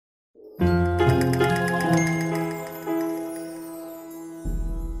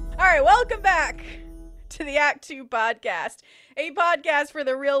right, welcome back to the Act 2 podcast, a podcast for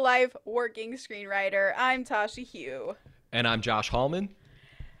the real-life working screenwriter. I'm Tasha Hugh. And I'm Josh Hallman.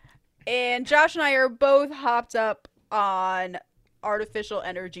 And Josh and I are both hopped up on artificial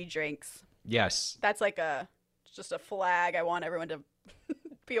energy drinks. Yes. That's like just a flag I want everyone to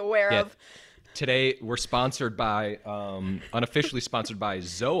be aware of. Today we're sponsored by, unofficially sponsored by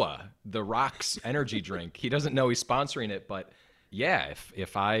Zoa, The Rock's energy drink. He doesn't know he's sponsoring it, but yeah,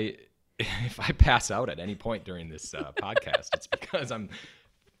 if I pass out at any point during this podcast, it's because I'm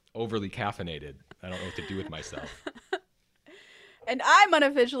overly caffeinated. I don't know what to do with myself. And I'm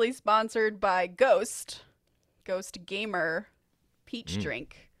unofficially sponsored by Ghost Gamer Peach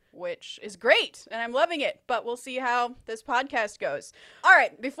Drink, which is great, and I'm loving it, but we'll see how this podcast goes. All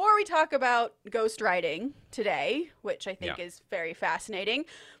right, before we talk about ghostwriting today, which I think is very fascinating,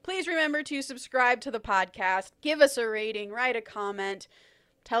 please remember to subscribe to the podcast, give us a rating, write a comment,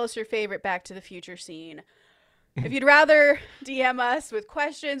 tell us your favorite Back to the Future scene. If you'd rather DM us with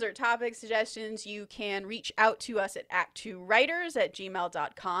questions or topic suggestions, you can reach out to us at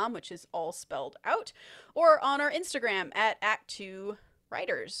act2writers@gmail.com, which is all spelled out, or on our Instagram at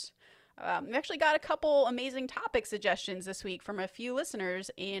act2writers. We've actually got a couple amazing topic suggestions this week from a few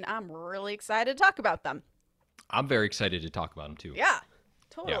listeners, and I'm really excited to talk about them. I'm very excited to talk about them, too. Yeah,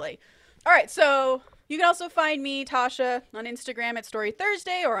 totally. Yeah. All right, so you can also find me, Tasha, on Instagram at Story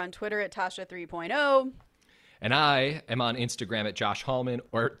Thursday or on Twitter at Tasha 3.0. And I am on Instagram at Josh Hallman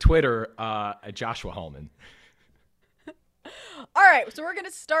or Twitter at Joshua Hallman. All right, so we're going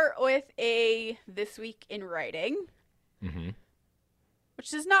to start with a This Week in Writing,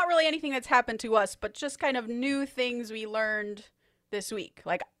 which is not really anything that's happened to us, but just kind of new things we learned this week.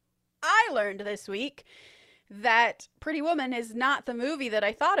 Like, I learned this week that Pretty Woman is not the movie that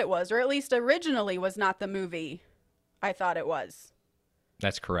I thought it was, or at least originally was not the movie I thought it was.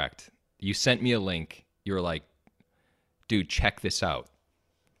 That's correct. You sent me a link. You were like, dude, check this out.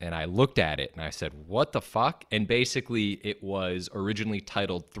 And I looked at it and I said, what the fuck? And basically it was originally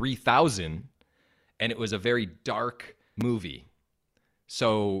titled 3000, and it was a very dark movie.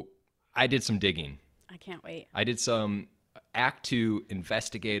 So I did some digging. I can't wait. I did some Act 2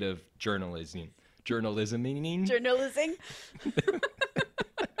 investigative journalism. Journalism?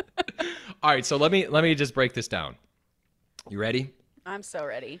 All right, so let me just break this down. You ready? I'm so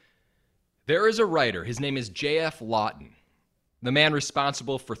ready. There is a writer. His name is J.F. Lawton, the man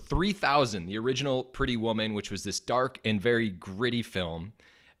responsible for 3000, the original Pretty Woman, which was this dark and very gritty film.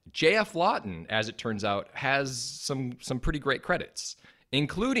 J.F. Lawton, as it turns out, has some pretty great credits,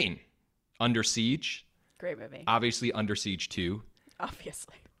 including Under Siege. Great movie. Obviously, Under Siege 2.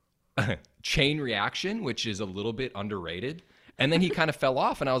 Obviously. Chain Reaction, which is a little bit underrated. And then he kind of fell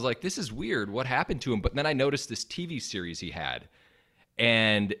off, and I was like, this is weird. What happened to him? But then I noticed this TV series he had.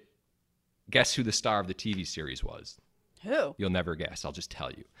 And guess who the star of the TV series was? Who? You'll never guess. I'll just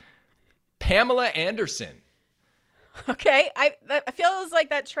tell you. Pamela Anderson. Okay. I feels like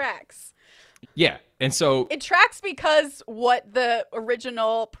that tracks. Yeah. And so it tracks because what the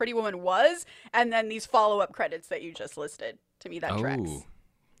original Pretty Woman was, and then these follow-up credits that you just listed. To me, that tracks.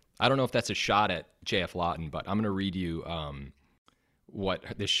 I don't know if that's a shot at J.F. Lawton, but I'm going to read you what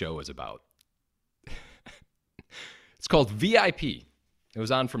this show is about. It's called VIP. It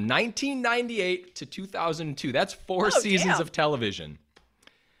was on from 1998 to 2002. That's four seasons of television.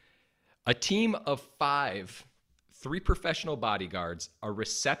 A team of 5, 3 professional bodyguards, a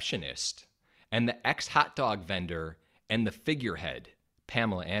receptionist, and the ex-hot dog vendor and the figurehead,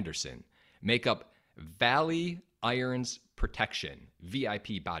 Pamela Anderson, make up Valley Irons Protection,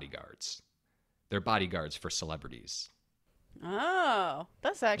 VIP bodyguards. They're bodyguards for celebrities. Oh,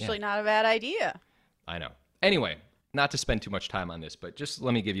 that's actually not a bad idea. I know. Anyway, not to spend too much time on this, but just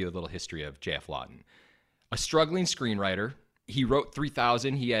let me give you a little history of J.F. Lawton. A struggling screenwriter. He wrote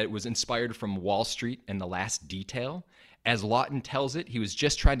 3000. He was inspired from Wall Street and The Last Detail. As Lawton tells it, he was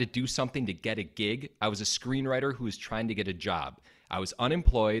just trying to do something to get a gig. I was a screenwriter who was trying to get a job. I was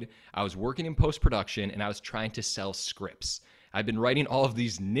unemployed. I was working in post-production, and I was trying to sell scripts. I've been writing all of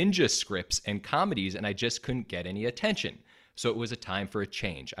these ninja scripts and comedies, and I just couldn't get any attention. So it was a time for a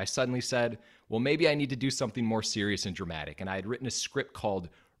change. I suddenly said, well, maybe I need to do something more serious and dramatic. And I had written a script called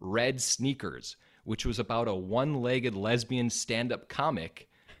Red Sneakers, which was about a one-legged lesbian stand-up comic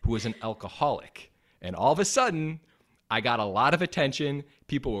who was an alcoholic. And all of a sudden, I got a lot of attention.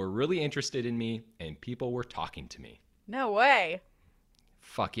 People were really interested in me, and people were talking to me. No way.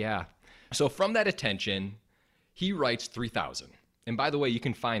 Fuck yeah. So from that attention, he writes 3000. And by the way, you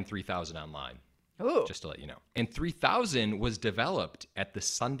can find 3000 online. Ooh. Just to let you know. And 3000 was developed at the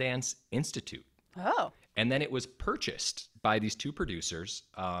Sundance Institute. Oh. And then it was purchased by these two producers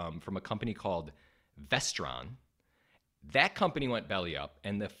from a company called Vestron. That company went belly up,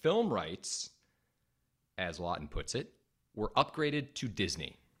 and the film rights, as Lawton puts it, were upgraded to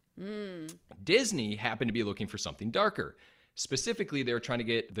Disney. Disney happened to be looking for something darker. Specifically, they were trying to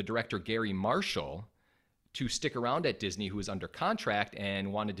get the director Gary Marshall to stick around at Disney, who was under contract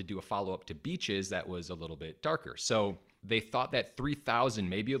and wanted to do a follow-up to Beaches that was a little bit darker. So they thought that 3000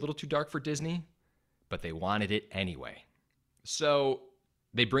 may be a little too dark for Disney, but they wanted it anyway. So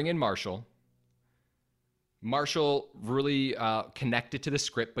they bring in Marshall. Marshall really connected to the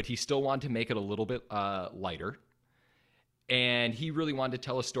script, but he still wanted to make it a little bit lighter. And he really wanted to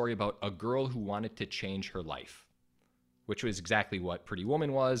tell a story about a girl who wanted to change her life, which was exactly what Pretty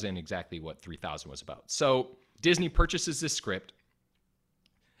Woman was and exactly what 3000 was about. So Disney purchases this script.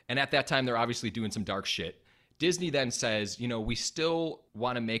 And at that time, they're obviously doing some dark shit. Disney then says, we still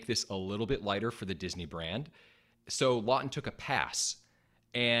want to make this a little bit lighter for the Disney brand. So Lawton took a pass.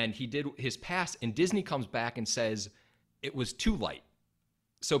 And he did his pass, and Disney comes back and says it was too light.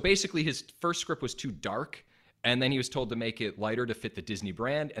 So basically, his first script was too dark, and then he was told to make it lighter to fit the Disney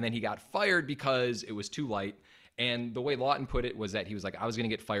brand, and then he got fired because it was too light. And the way Lawton put it was that he was like, I was going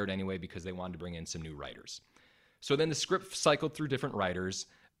to get fired anyway because they wanted to bring in some new writers. So then the script cycled through different writers.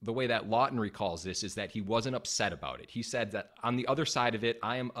 The way that Lawton recalls this is that he wasn't upset about it. He said that on the other side of it,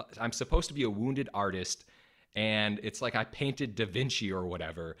 I'm supposed to be a wounded artist, and it's like I painted Da Vinci or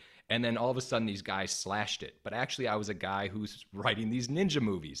whatever, and then all of a sudden these guys slashed it. But actually, I was a guy who's writing these ninja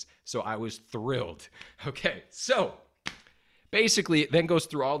movies, so I was thrilled. Okay, so basically, it then goes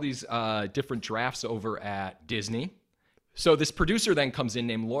through all these different drafts over at Disney. So this producer then comes in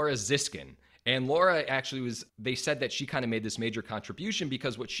named Laura Ziskin. And Laura actually they said that she kind of made this major contribution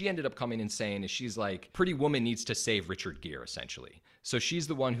because what she ended up coming and saying is she's like, Pretty Woman needs to save Richard Gere, essentially. So she's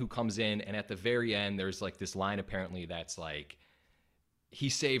the one who comes in, and at the very end, there's like this line apparently that's like, he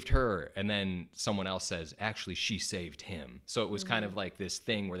saved her, and then someone else says, actually, she saved him. So it was kind of like this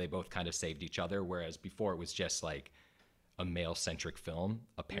thing where they both kind of saved each other, whereas before it was just like a male-centric film,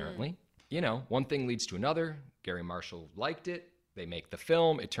 apparently. One thing leads to another. Gary Marshall liked it. They make the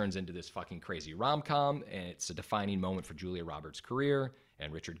film. It turns into this fucking crazy rom-com, and it's a defining moment for Julia Roberts' career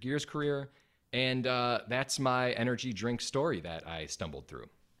and Richard Gere's career. And that's my energy drink story that I stumbled through.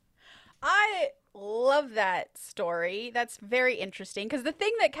 I love that story. That's very interesting, because the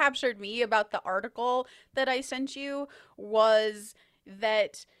thing that captured me about the article that I sent you was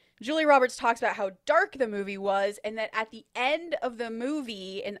that Julia Roberts talks about how dark the movie was, and that at the end of the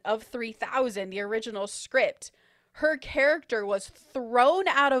movie of 3000, the original script, her character was thrown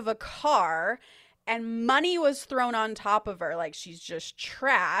out of a car and money was thrown on top of her like she's just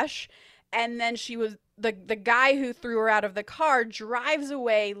trash. And then the guy who threw her out of the car drives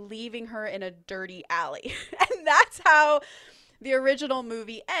away, leaving her in a dirty alley. And that's how the original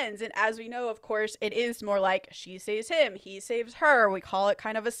movie ends. And as we know, of course, it is more like she saves him, he saves her. We call it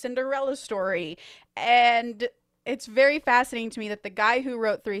kind of a Cinderella story. And it's very fascinating to me that the guy who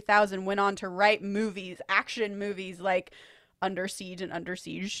wrote 3000 went on to write action movies like Under Siege and Under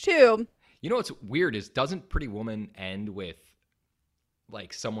Siege 2. What's weird is, doesn't Pretty Woman end with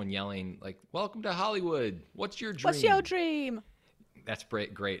like someone yelling like, welcome to Hollywood, what's your dream? What's your dream? That's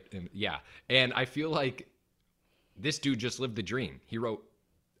great. Yeah. And I feel like this dude just lived the dream. He wrote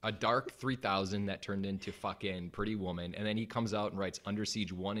a dark 3000 that turned into fucking Pretty Woman, and then he comes out and writes Under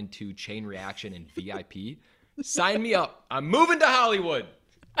Siege 1 and 2, Chain Reaction, and VIP. Sign me up. I'm moving to Hollywood.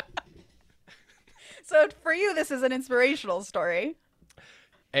 So for you, this is an inspirational story.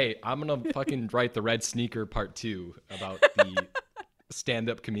 Hey, I'm going to fucking write the Red Sneaker Part 2 about the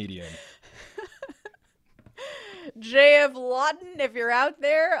stand-up comedian. JF Lawton, if you're out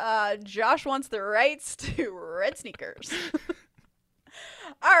there, Josh wants the rights to Red Sneakers.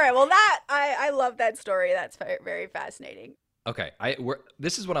 All right, well, I love that story. That's very, very fascinating. Okay,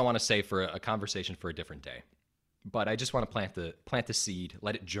 this is what I want to say for a conversation for a different day. But I just want to plant the seed,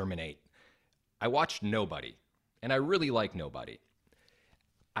 let it germinate. I watched Nobody, and I really like Nobody.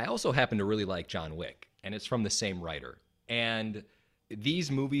 I also happen to really like John Wick, and it's from the same writer. And these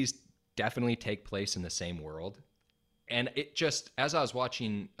movies definitely take place in the same world. And it just, as I was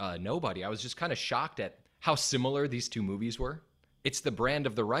watching Nobody, I was just kind of shocked at how similar these two movies were. It's the brand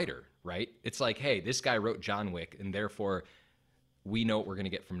of the writer, right? It's like, hey, this guy wrote John Wick, and therefore we know what we're going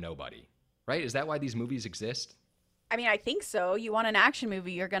to get from Nobody, right? Is that why these movies exist? I mean, I think so. You want an action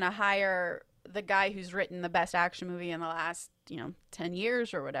movie, you're going to hire the guy who's written the best action movie in the last, 10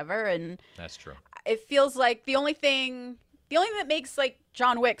 years or whatever. And that's true. It feels like the only thing that makes like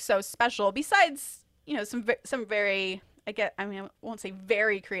John Wick so special, besides, some very I won't say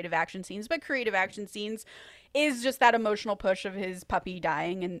very creative action scenes, but creative action scenes is just that emotional push of his puppy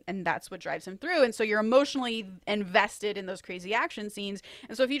dying, and that's what drives him through. And so you're emotionally invested in those crazy action scenes.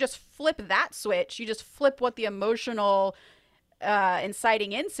 And so if you just flip that switch, you just flip what the emotional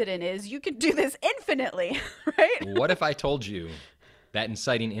inciting incident is, you could do this infinitely, right? What if I told you that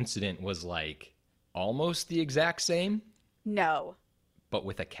inciting incident was like almost the exact same, No. but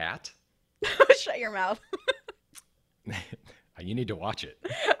with a cat? Shut your mouth. You need to watch it.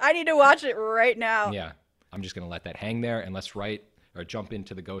 I need to watch it right now. Yeah. I'm just going to let that hang there and let's jump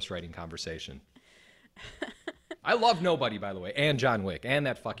into the ghostwriting conversation. I love Nobody, by the way, and John Wick, and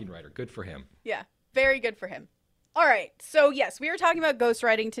that fucking writer. Good for him. Yeah, very good for him. All right, so yes, we were talking about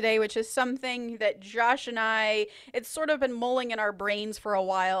ghostwriting today, which is something that Josh and I, it's sort of been mulling in our brains for a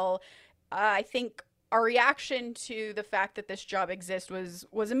while. I think our reaction to the fact that this job exists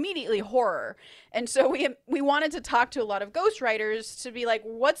was immediately horror. And so we wanted to talk to a lot of ghostwriters to be like,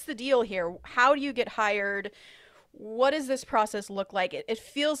 what's the deal here? How do you get hired? What does this process look like? It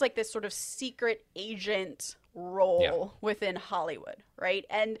feels like this sort of secret agent role within Hollywood, right?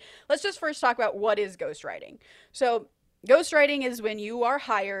 And let's just first talk about what is ghostwriting. So ghostwriting is when you are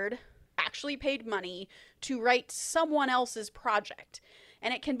hired, actually paid money, to write someone else's project.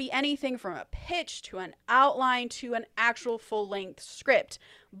 And it can be anything from a pitch to an outline to an actual full-length script.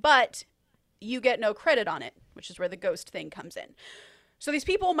 But you get no credit on it, which is where the ghost thing comes in. So these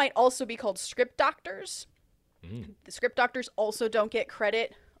people might also be called script doctors. The script doctors also don't get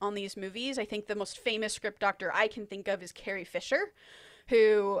credit on these movies. I think the most famous script doctor I can think of is Carrie Fisher,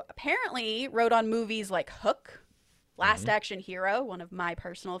 who apparently wrote on movies like Hook, Last Action Hero, one of my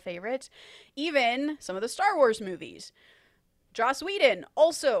personal favorites, even some of the Star Wars movies. Joss Whedon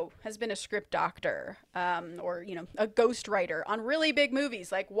also has been a script doctor, or, a ghostwriter on really big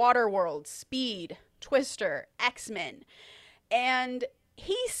movies like Waterworld, Speed, Twister, X-Men. And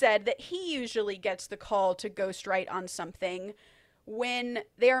he said that he usually gets the call to ghostwrite on something when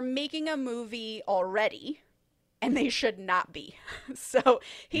they are making a movie already, and they should not be. So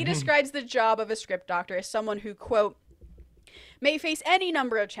he describes the job of a script doctor as someone who, quote, may face any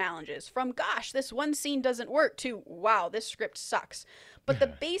number of challenges, from gosh, this one scene doesn't work, to wow, this script sucks. But the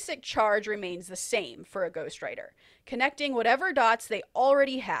basic charge remains the same for a ghostwriter, connecting whatever dots they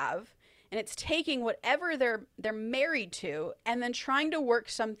already have, and it's taking whatever they're married to and then trying to work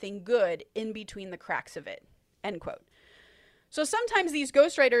something good in between the cracks of it, end quote. So sometimes these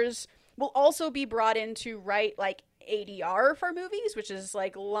ghostwriters will also be brought in to write like ADR for movies, which is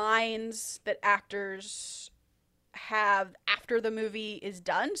like lines that actors have after the movie is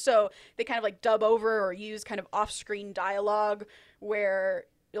done. So they kind of like dub over or use kind of off-screen dialogue where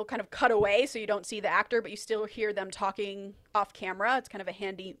you'll kind of cut away so you don't see the actor, but you still hear them talking off camera. It's kind of a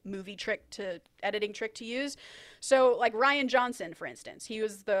handy editing trick to use. So like Rian Johnson, for instance, he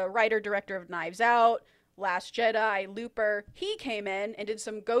was the writer-director of Knives Out, Last Jedi, Looper. He came in and did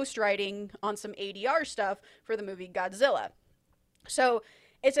some ghostwriting on some ADR stuff for the movie Godzilla. So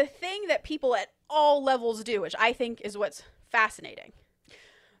it's a thing that people at all levels do, which I think is what's fascinating.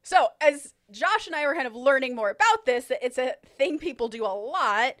 So as Josh and I were kind of learning more about this, that it's a thing people do a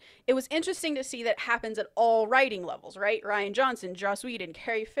lot, it was interesting to see that happens at all writing levels, right? Rian Johnson, Joss Whedon,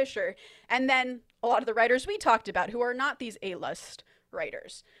 Carrie Fisher, and then a lot of the writers we talked about who are not these A-list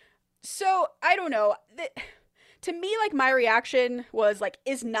writers. So I don't know. To me, like, my reaction was like,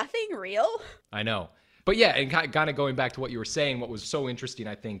 is nothing real? I know. But yeah, and kind of going back to what you were saying, what was so interesting,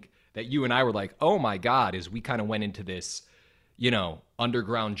 I think, that you and I were like, oh my God, is we kind of went into this,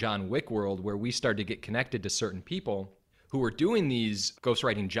 underground John Wick world where we started to get connected to certain people who were doing these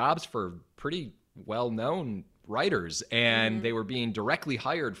ghostwriting jobs for pretty well-known writers, and they were being directly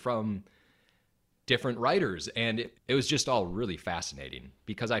hired from different writers. And it was just all really fascinating,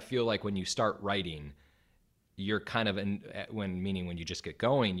 because I feel like when you start writing, you're kind of when you just get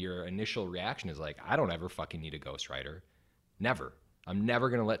going, your initial reaction is like, I don't ever fucking need a ghostwriter. Never. I'm never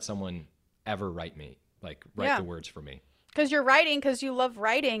going to let someone ever write the words for me. Because you're writing because you love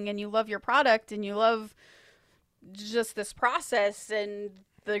writing and you love your product and you love just this process and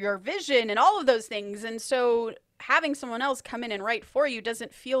your vision and all of those things. And so having someone else come in and write for you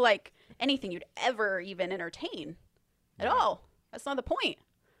doesn't feel like anything you'd ever even entertain at all. That's not the point.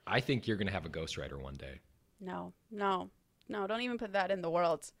 I think you're going to have a ghostwriter one day. No, don't even put that in the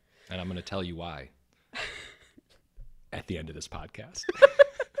world. And I'm going to tell you why at the end of this podcast. Oh,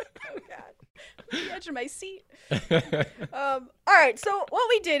 God. The edge of my seat. All right, so what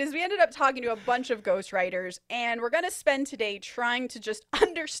we did is we ended up talking to a bunch of ghostwriters, and we're going to spend today trying to just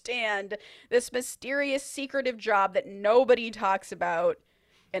understand this mysterious, secretive job that nobody talks about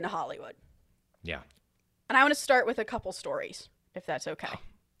in Hollywood. Yeah. And I want to start with a couple stories, if that's okay.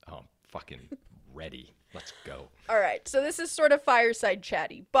 Oh, I'm fucking ready. Let's go. All right, so this is sort of fireside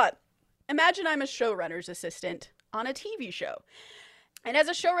chatty, but imagine I'm a showrunner's assistant on a TV show. And as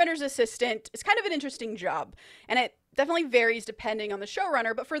a showrunner's assistant, it's kind of an interesting job, and it definitely varies depending on the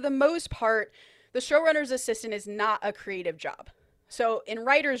showrunner, but for the most part, the showrunner's assistant is not a creative job. So in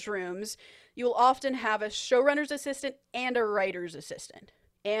writers' rooms, you'll often have a showrunner's assistant and a writer's assistant.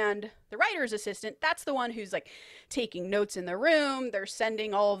 And the writer's assistant, that's the one who's like taking notes in the room. They're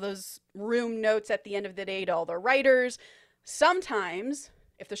sending all of those room notes at the end of the day to all the writers. Sometimes,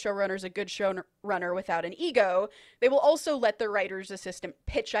 if the showrunner's a good showrunner without an ego, they will also let the writer's assistant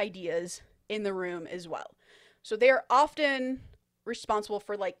pitch ideas in the room as well. So they're often responsible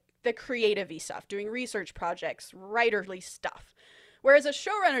for like the creative-y stuff, doing research projects, writerly stuff. Whereas a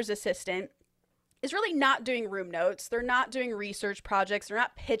showrunner's assistant is really not doing room notes. They're not doing research projects. They're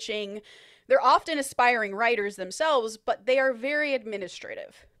not pitching. They're often aspiring writers themselves, but they are very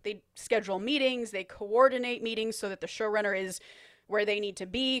administrative. They schedule meetings. They coordinate meetings so that the showrunner is where they need to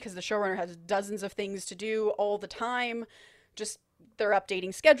be, because the showrunner has dozens of things to do all the time. Just they're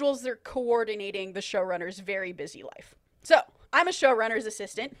updating schedules. They're coordinating the showrunner's very busy life. So I'm a showrunner's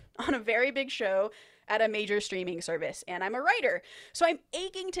assistant on a very big show at a major streaming service, and I'm a writer. So I'm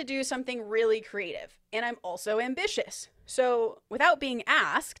aching to do something really creative, and I'm also ambitious. So without being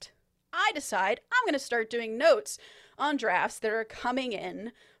asked, I decide I'm going to start doing notes on drafts that are coming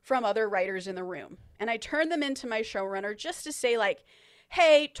in from other writers in the room. And I turn them into my showrunner just to say like,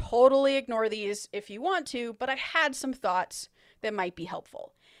 hey, totally ignore these if you want to, but I had some thoughts that might be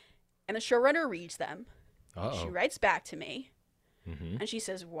helpful. And the showrunner reads them. She writes back to me, and she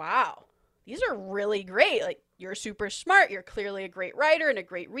says, wow, these are really great. Like, you're super smart. You're clearly a great writer and a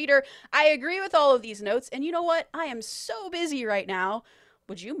great reader. I agree with all of these notes. And you know what? I am so busy right now.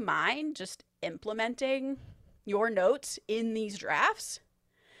 Would you mind just implementing your notes in these drafts?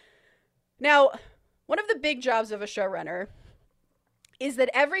 Now, one of the big jobs of a showrunner is that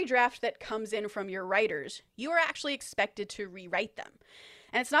every draft that comes in from your writers, you are actually expected to rewrite them.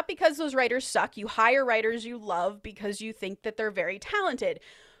 And it's not because those writers suck. You hire writers you love because you think that they're very talented.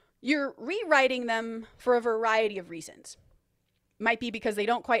 You're rewriting them for a variety of reasons. Might be because they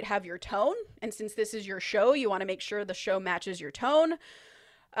don't quite have your tone, and since this is your show, you want to make sure the show matches your tone.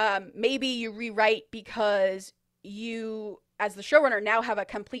 Maybe you rewrite because you, as the showrunner, now have a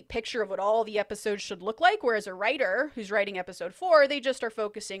complete picture of what all the episodes should look like, whereas a writer who's writing episode 4, they just are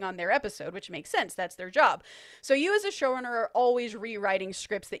focusing on their episode, which makes sense. That's their job. So you as a showrunner are always rewriting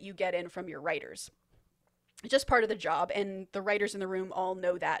scripts that you get in from your writers. It's just part of the job, and the writers in the room all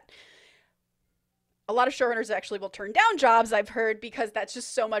know that. A lot of showrunners actually will turn down jobs, I've heard, because that's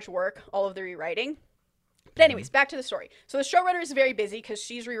just so much work, all of the rewriting. But anyways, back to the story. So the showrunner is very busy because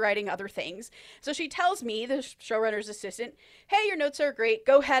she's rewriting other things. So she tells me, the showrunner's assistant, hey, your notes are great.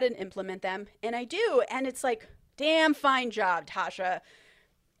 Go ahead and implement them. And I do. And it's like, damn fine job, Tasha.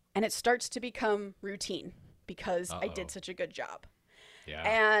 And it starts to become routine because I did such a good job. Yeah.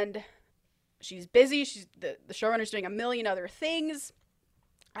 And she's busy. The showrunner's doing a million other things.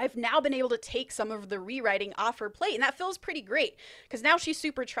 I've now been able to take some of the rewriting off her plate. And that feels pretty great because now she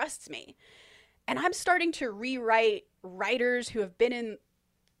super trusts me. And I'm starting to rewrite writers who have been in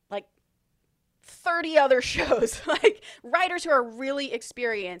like 30 other shows, like writers who are really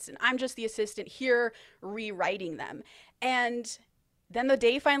experienced. And I'm just the assistant here rewriting them. And then the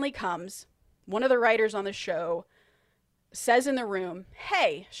day finally comes. One of the writers on the show says in the room,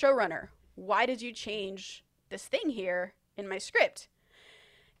 hey, showrunner, why did you change this thing here in my script?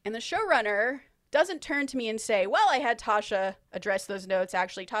 And the showrunner doesn't turn to me and say, well, I had Tasha address those notes.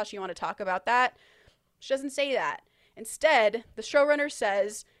 Actually, Tasha, you want to talk about that? She doesn't say that. Instead, the showrunner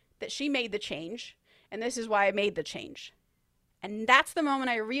says that she made the change, and this is why I made the change. And that's the moment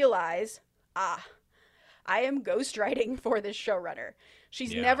I realize, I am ghostwriting for this showrunner.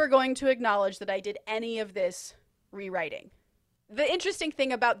 She's never going to acknowledge that I did any of this rewriting. The interesting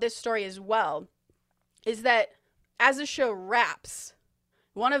thing about this story as well is that as the show wraps,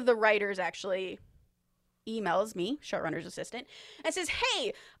 one of the writers actually emails me, showrunner's assistant, and says,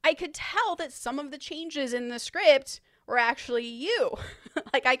 hey, I could tell that some of the changes in the script were actually you.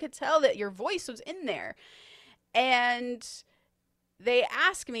 Like, I could tell that your voice was in there. And they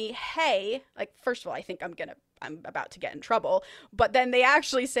ask me, hey, like, first of all, I think I'm about to get in trouble. But then they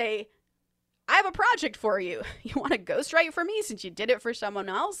actually say, I have a project for you. You want to ghostwrite for me since you did it for someone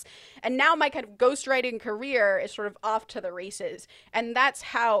else? And now my kind of ghostwriting career is sort of off to the races. And that's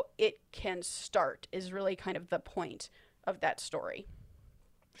how it can start, is really kind of the point of that story.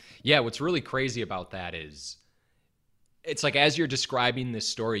 Yeah, what's really crazy about that is it's like as you're describing this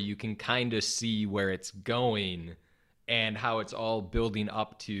story, you can kind of see where it's going and how it's all building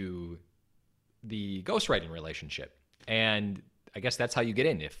up to the ghostwriting relationship. And I guess that's how you get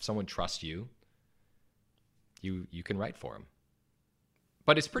in. If someone trusts you, you can write for them.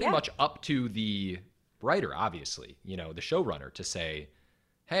 But it's pretty much up to the writer, obviously, the showrunner, to say,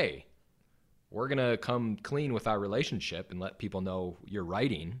 hey, we're going to come clean with our relationship and let people know you're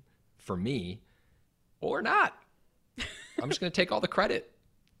writing for me or not. I'm just going to take all the credit.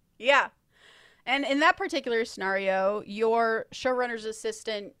 Yeah. And in that particular scenario, your showrunner's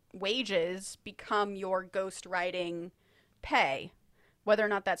assistant wages become your ghostwriting pay. Whether or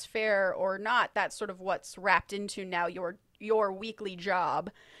not that's fair or not, that's sort of what's wrapped into now your weekly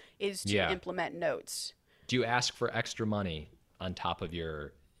job is to implement notes. Do you ask for extra money on top of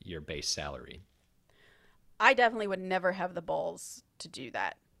your base salary? I definitely would never have the balls to do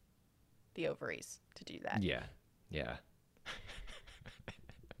that. The ovaries to do that. Yeah.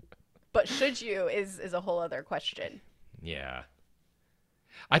 But should you is a whole other question. Yeah.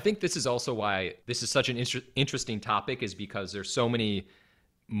 I think this is also why this is such an interesting topic, is because there's so many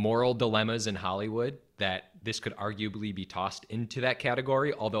moral dilemmas in Hollywood that this could arguably be tossed into that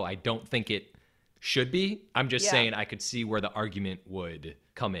category, although I don't think it should be. I'm just saying I could see where the argument would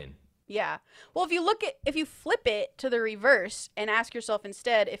come in. Yeah. Well, if you flip it to the reverse and ask yourself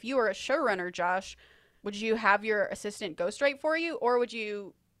instead, if you were a showrunner, Josh, would you have your assistant ghostwrite for you, or would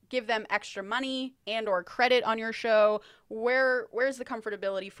you give them extra money and or credit on your show? Where's the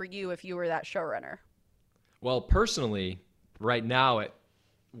comfortability for you if you were that showrunner? Well, personally, right now at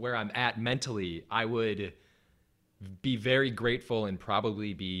where I'm at mentally, I would be very grateful and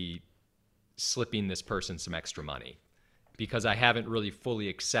probably be slipping this person some extra money, because I haven't really fully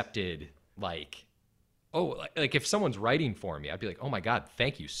accepted, like if someone's writing for me, I'd be like, oh my God,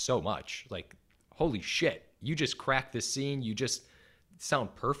 thank you so much. Like, holy shit, you just cracked this scene. You just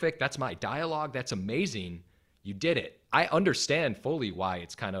sound perfect. That's my dialogue. That's amazing. You did it. I understand fully why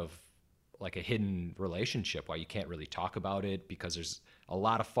it's kind of like a hidden relationship, why you can't really talk about it, because there's a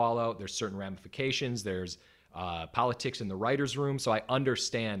lot of fallout. There's certain ramifications. There's politics in the writer's room. So I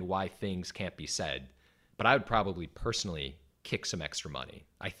understand why things can't be said. But I would probably personally kick some extra money.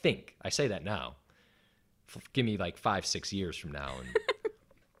 I think. I say that now. Give me like 5-6 years from now,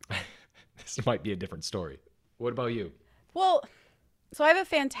 and this might be a different story. What about you? Well, so I have a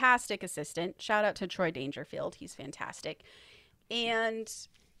fantastic assistant. Shout out to Troy Dangerfield. He's fantastic. And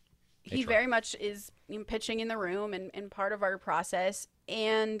he very much is pitching in the room and part of our process.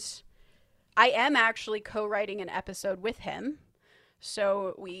 And I am actually co-writing an episode with him.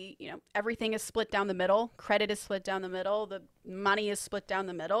 So we, everything is split down the middle. Credit is split down the middle. The money is split down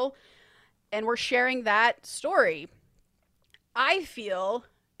the middle. And we're sharing that story. I feel,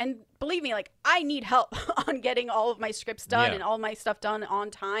 and believe me, I need help on getting all of my scripts done and all my stuff done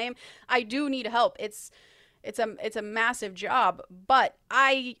on time. I do need help. It's a massive job, but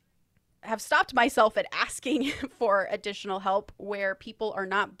I have stopped myself at asking for additional help where people are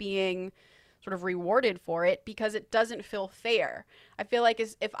not being sort of rewarded for it, because it doesn't feel fair. I feel like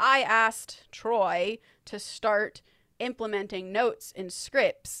if I asked Troy to start implementing notes in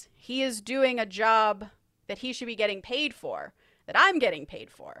scripts, he is doing a job that he should be getting paid for, that I'm getting paid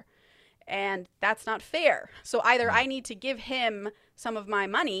for. And that's not fair. So either I need to give him some of my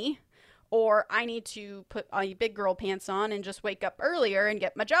money, or I need to put my big girl pants on and just wake up earlier and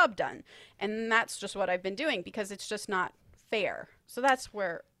get my job done. And that's just what I've been doing, because it's just not fair. So that's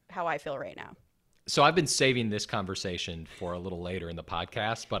how I feel right now. So I've been saving this conversation for a little later in the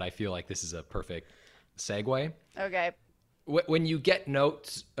podcast, but I feel like this is a perfect segue. Okay. When you get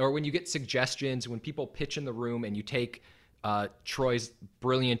notes or when you get suggestions, when people pitch in the room and you take Troy's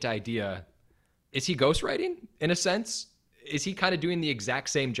brilliant idea, is he ghostwriting in a sense? Is he kind of doing the exact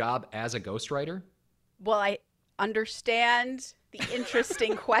same job as a ghostwriter? Well, I understand the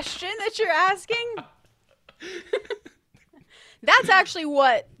interesting question that you're asking. That's actually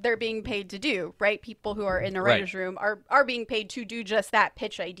what they're being paid to do, right? People who are in the writer's room are being paid to do just that,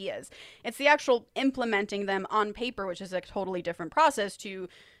 pitch ideas. It's the actual implementing them on paper, which is a totally different process to,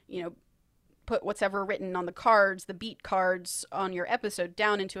 put what's ever written on the cards, the beat cards on your episode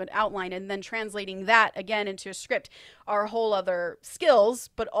down into an outline, and then translating that again into a script are whole other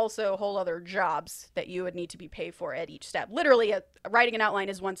skills, but also whole other jobs that you would need to be paid for at each step. Literally, writing an outline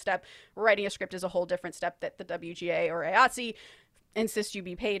is one step. Writing a script is a whole different step that the WGA or IATSE insists you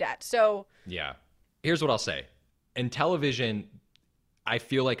be paid at. So yeah, here's what I'll say. In television, I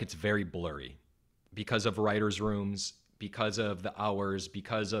feel like it's very blurry because of writers' rooms, because of the hours,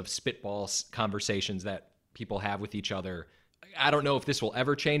 because of spitball conversations that people have with each other. I don't know if this will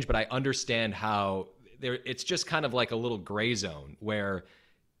ever change, but I understand how it's just kind of like a little gray zone where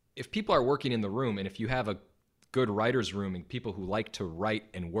if people are working in the room and if you have a good writer's room and people who like to write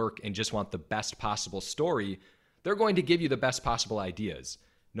and work and just want the best possible story, they're going to give you the best possible ideas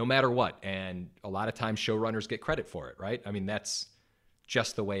no matter what. And a lot of times showrunners get credit for it, right? I mean, that's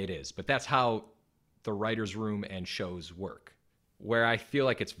just the way it is. But that's how the writer's room and shows work. Where I feel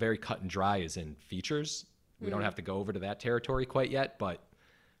like it's very cut and dry is in features. We don't have to go over to that territory quite yet, but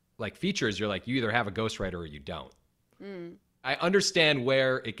like features, you're like, you either have a ghostwriter or you don't. I understand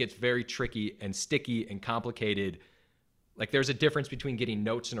where it gets very tricky and sticky and complicated. Like there's a difference between getting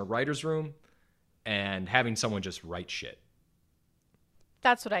notes in a writer's room and having someone just write shit.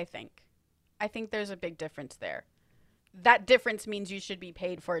 That's what I think. I think there's a big difference there. That difference means you should be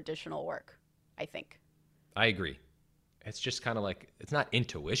paid for additional work, I think. I agree. It's just kind of like, it's not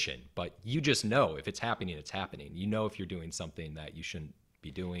intuition, but you just know if it's happening, it's happening. You know if you're doing something that you shouldn't be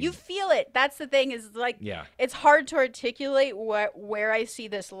doing. You feel it. That's the thing is like, yeah. It's hard to articulate where I see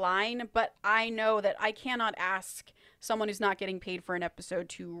this line, but I know that I cannot ask someone who's not getting paid for an episode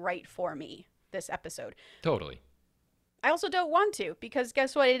to write for me this episode. Totally. I also don't want to, because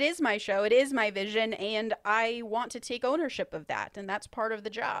guess what? It is my show. It is my vision, and I want to take ownership of that, and that's part of the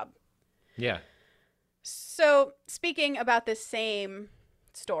job. Yeah. So speaking about this same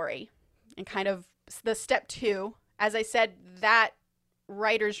story and kind of the step 2, as I said, that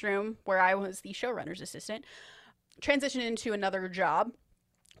writer's room where I was the showrunner's assistant transitioned into another job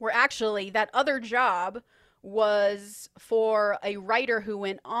where actually that other job was for a writer who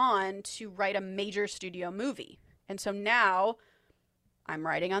went on to write a major studio movie. And so now I'm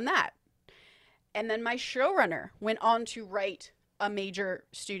writing on that. And then my showrunner went on to write a major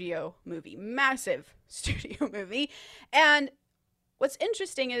studio movie, massive studio movie. And what's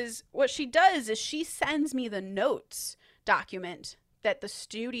interesting is what she does is she sends me the notes document that the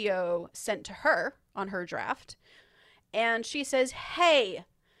studio sent to her on her draft. And she says, hey,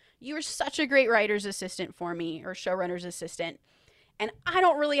 you were such a great writer's assistant for me, or showrunner's assistant. And I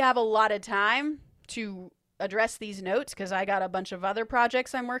don't really have a lot of time to address these notes because I got a bunch of other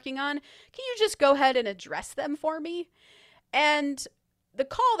projects I'm working on. Can you just go ahead and address them for me? And the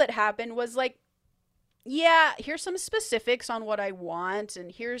call that happened was like, yeah, here's some specifics on what I want,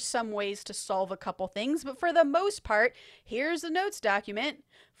 and here's some ways to solve a couple things. But for the most part, here's the notes document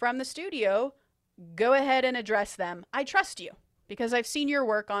from the studio. Go ahead and address them. I trust you because I've seen your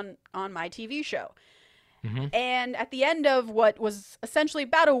work on my TV show. Mm-hmm. And at the end of what was essentially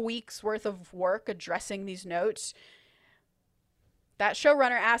about a week's worth of work addressing these notes, that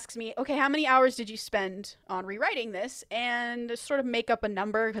showrunner asks me, okay, how many hours did you spend on rewriting this? And sort of make up a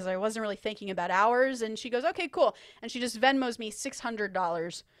number because I wasn't really thinking about hours. And she goes, okay, cool. And she just Venmos me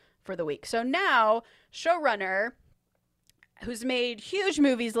 $600 for the week. So now showrunner, who's made huge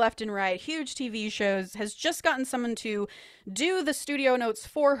movies left and right, huge TV shows, has just gotten someone to do the studio notes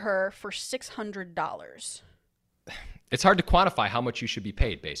for her for $600. It's hard to quantify how much you should be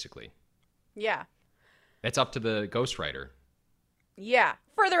paid, basically. Yeah. It's up to the ghostwriter. Yeah.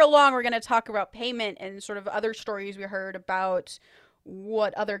 Further along, we're going to talk about payment and sort of other stories we heard about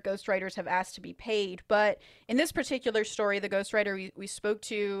what other ghostwriters have asked to be paid. But in this particular story, the ghostwriter we spoke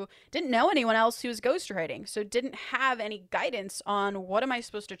to didn't know anyone else who was ghostwriting, so didn't have any guidance on what am I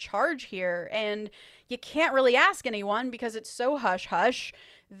supposed to charge here. And you can't really ask anyone because it's so hush-hush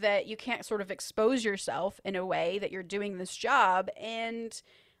that you can't sort of expose yourself in a way that you're doing this job. And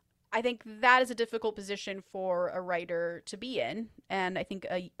I think that is a difficult position for a writer to be in, and I think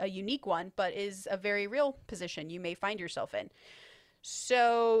a unique one, but is a very real position you may find yourself in.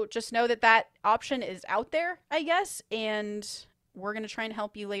 So just know that that option is out there, I guess, and we're going to try and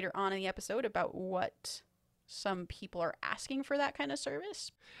help you later on in the episode about what some people are asking for that kind of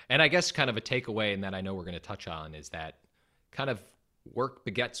service. And I guess kind of a takeaway, and that I know we're going to touch on, is that kind of work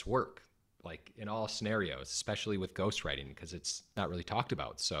begets work. Like in all scenarios, especially with ghostwriting, because it's not really talked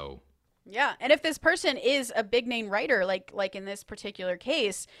about. So yeah, and if this person is a big name writer, like in this particular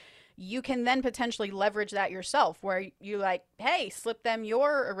case, you can then potentially leverage that yourself, where you like, hey, slip them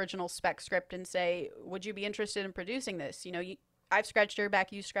your original spec script and say, would you be interested in producing this? You know, I've scratched your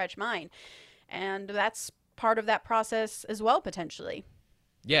back, you scratch mine, and that's part of that process as well, potentially.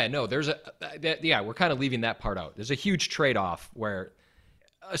 Yeah, no, we're kind of leaving that part out. There's a huge trade-off where,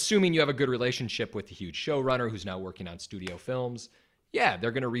 assuming you have a good relationship with a huge showrunner who's now working on studio films, yeah,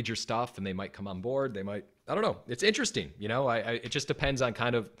 they're going to read your stuff and they might come on board. They might, I don't know. It's interesting. You know, it just depends on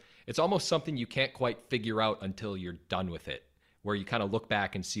kind of, it's almost something you can't quite figure out until you're done with it, where you kind of look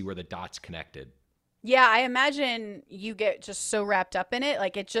back and see where the dots connected. Yeah, I imagine you get just so wrapped up in it.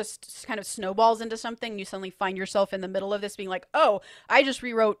 Like it just kind of snowballs into something. You suddenly find yourself in the middle of this being like, oh, I just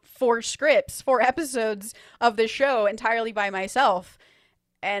rewrote 4 scripts, 4 episodes of the show entirely by myself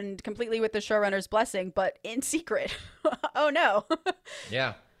and completely with the showrunner's blessing, but in secret. Oh no.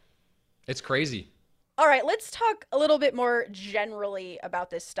 Yeah, it's crazy. All right, let's talk a little bit more generally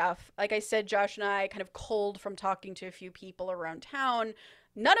about this stuff. Like I said, Josh and I kind of cold from talking to a few people around town,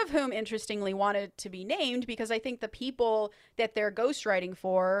 none of whom, interestingly, wanted to be named because I think the people that they're ghostwriting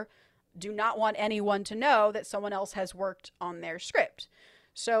for do not want anyone to know that someone else has worked on their script.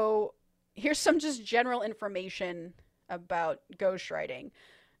 So here's some just general information about ghostwriting.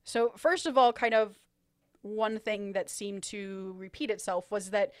 So, first of all, kind of one thing that seemed to repeat itself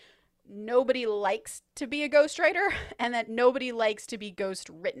was that nobody likes to be a ghostwriter and that nobody likes to be ghost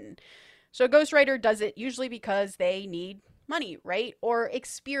written. So a ghostwriter does it usually because they need money, right? Or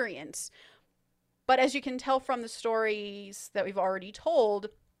experience. But as you can tell from the stories that we've already told,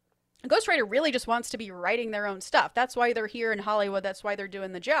 a ghostwriter really just wants to be writing their own stuff. That's why they're here in Hollywood. That's why they're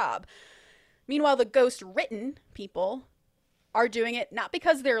doing the job. Meanwhile, the ghost written people are doing it not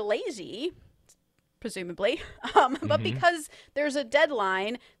because they're lazy, presumably, but because there's a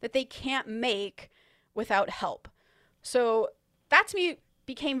deadline that they can't make without help. So that to me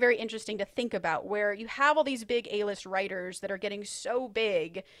became very interesting to think about, where you have all these big A-list writers that are getting so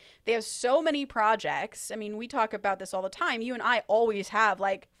big. They have so many projects. I mean, we talk about this all the time. You and I always have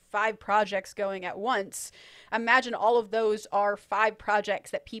like 5 projects going at once. Imagine all of those are 5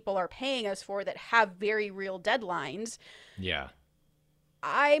 projects that people are paying us for that have very real deadlines. Yeah.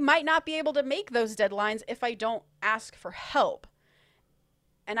 I might not be able to make those deadlines if I don't ask for help.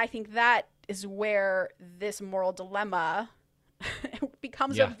 And I think that is where this moral dilemma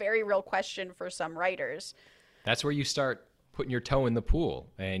becomes a very real question for some writers. That's where you start putting your toe in the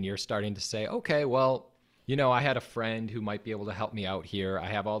pool and you're starting to say, okay, well, you know, I had a friend who might be able to help me out here. I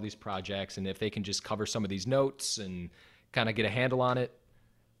have all these projects, and if they can just cover some of these notes and kind of get a handle on it,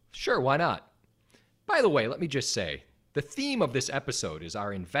 sure, why not? By the way, let me just say, the theme of this episode is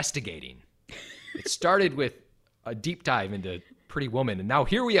our investigating. It started with a deep dive into Pretty Woman, and now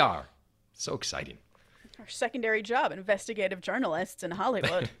here we are. So exciting. Our secondary job, investigative journalists in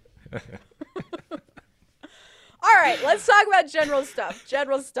Hollywood. All right, let's talk about general stuff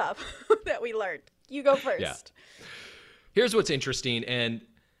that we learned. You go first. Yeah. Here's what's interesting, and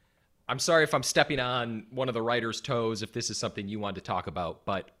I'm sorry if I'm stepping on one of the writer's toes if this is something you wanted to talk about,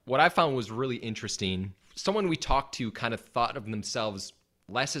 but what I found was really interesting. Someone we talked to kind of thought of themselves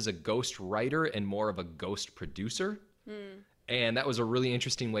less as a ghost writer and more of a ghost producer. And that was a really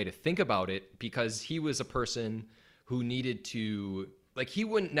interesting way to think about it, because he was a person who needed to, like, he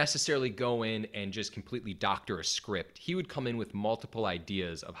wouldn't necessarily go in and just completely doctor a script. He would come in with multiple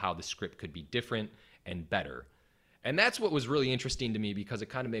ideas of how the script could be different and better. And that's what was really interesting to me, because it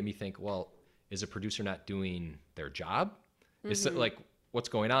kind of made me think, well, is a producer not doing their job? Is it like, what's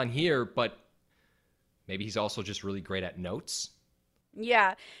going on here? But maybe he's also just really great at notes.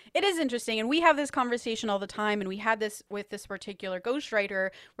 Yeah, it is interesting. And we have this conversation all the time. And we had this with this particular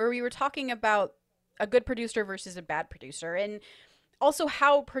ghostwriter where we were talking about a good producer versus a bad producer, and also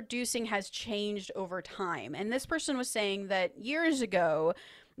how producing has changed over time. And this person was saying that years ago,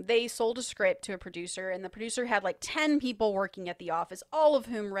 they sold a script to a producer, and the producer had like 10 people working at the office, all of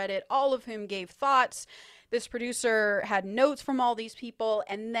whom read it, all of whom gave thoughts. This producer had notes from all these people,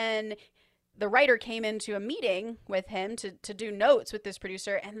 and then the writer came into a meeting with him to do notes with this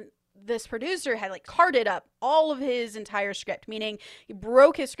producer, and this producer had like carded up all of his entire script, meaning he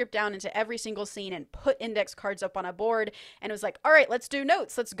broke his script down into every single scene and put index cards up on a board, and it was like, all right, let's do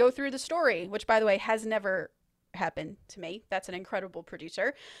notes. Let's go through the story, which, by the way, has never happened to me. That's an incredible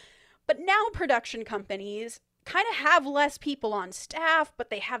producer. But now production companies kind of have less people on staff, but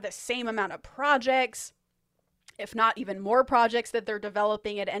they have the same amount of projects, if not even more projects that they're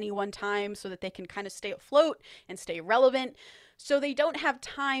developing at any one time, so that they can kind of stay afloat and stay relevant. So they don't have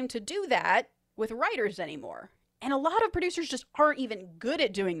time to do that with writers anymore. And a lot of producers just aren't even good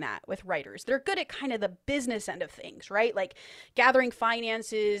at doing that with writers. They're good at kind of the business end of things, right? Like gathering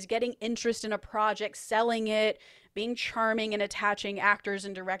finances, getting interest in a project, selling it, being charming and attaching actors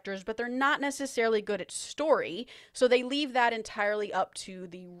and directors, but they're not necessarily good at story. So they leave that entirely up to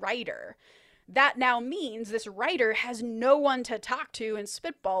the writer. That now means this writer has no one to talk to and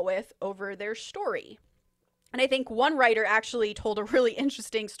spitball with over their story. And I think one writer actually told a really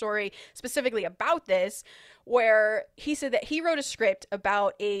interesting story specifically about this, where he said that he wrote a script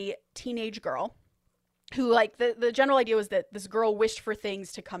about a teenage girl who, like, the general idea was that this girl wished for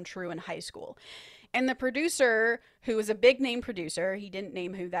things to come true in high school. And the producer, who was a big name producer, he didn't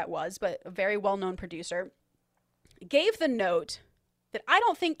name who that was, but a very well-known producer, gave the note that I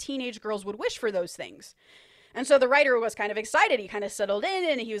don't think teenage girls would wish for those things. And so the writer was kind of excited. He kind of settled in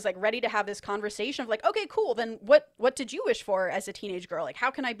and he was like ready to have this conversation of like, okay, cool. Then what did you wish for as a teenage girl? Like,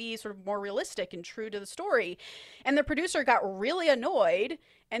 how can I be sort of more realistic and true to the story? And the producer got really annoyed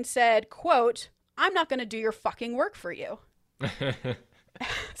and said, quote, I'm not going to do your fucking work for you.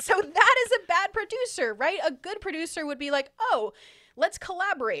 So that is a bad producer, right? A good producer would be like, oh, let's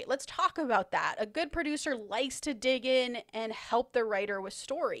collaborate. Let's talk about that. A good producer likes to dig in and help the writer with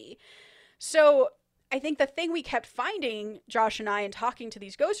story. So I think the thing we kept finding, Josh and I, in talking to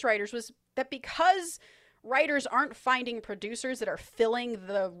these ghostwriters was that because writers aren't finding producers that are filling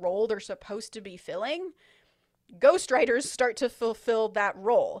the role they're supposed to be filling, ghostwriters start to fulfill that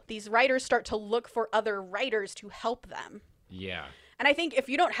role. These writers start to look for other writers to help them. Yeah. And I think if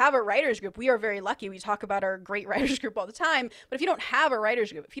you don't have a writers group, we are very lucky. We talk about our great writers group all the time. But if you don't have a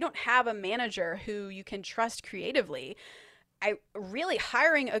writers group, if you don't have a manager who you can trust creatively, really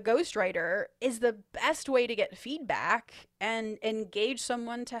hiring a ghostwriter is the best way to get feedback and engage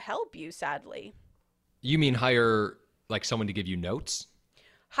someone to help you, sadly. You mean hire like someone to give you notes?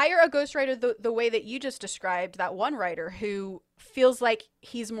 Hire a ghostwriter the way that you just described, that one writer who feels like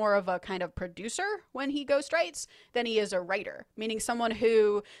he's more of a kind of producer when he ghostwrites than he is a writer, meaning someone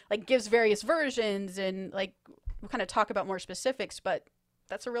who like gives various versions and like we'll kind of talk about more specifics, but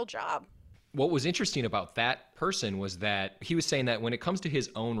that's a real job. What was interesting about that person was that he was saying that when it comes to his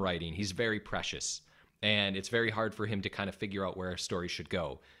own writing, he's very precious and it's very hard for him to kind of figure out where a story should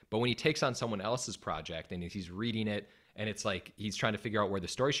go. But when he takes on someone else's project and he's reading it and it's like he's trying to figure out where the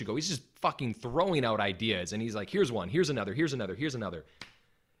story should go, he's just fucking throwing out ideas and he's like, here's one, here's another, here's another, here's another.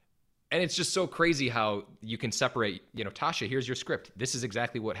 And it's just so crazy how you can separate, you know, Tasha, here's your script. This is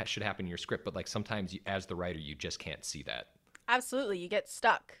exactly what should happen in your script. But like sometimes as the writer, you just can't see that. Absolutely. You get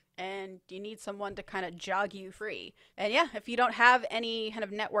stuck and you need someone to kind of jog you free. And yeah, if you don't have any kind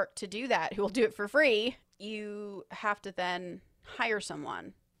of network to do that, who will do it for free, you have to then hire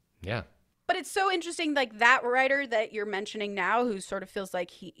someone. Yeah. But it's so interesting, like that writer that you're mentioning now, who sort of feels like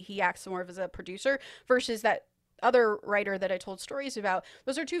he acts more of as a producer versus that other writer that I told stories about.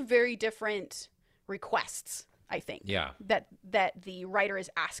 Those are two very different requests, I think. Yeah. That the writer is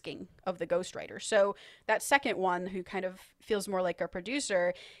asking of the ghostwriter. So that second one, who kind of feels more like a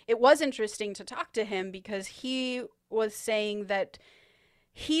producer, it was interesting to talk to him because he was saying that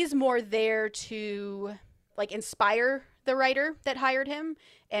he's more there to like inspire the writer that hired him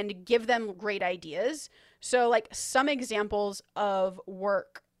and give them great ideas. So like some examples of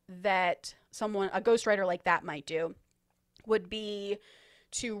work that a ghostwriter like that might do would be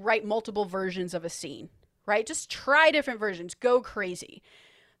to write multiple versions of a scene, right? Just try different versions, go crazy.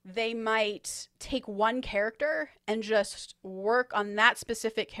 They might take one character and just work on that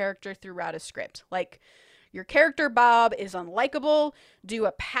specific character throughout a script. Like, your character Bob is unlikable, do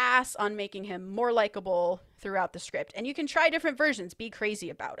a pass on making him more likable throughout the script. And you can try different versions, be crazy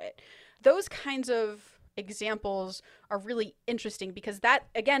about it. Those kinds of examples are really interesting because that,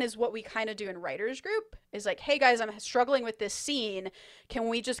 again, is what we kind of do in writers group, is like, hey guys, I'm struggling with this scene. Can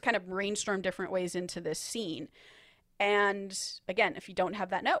we just kind of brainstorm different ways into this scene? And again, if you don't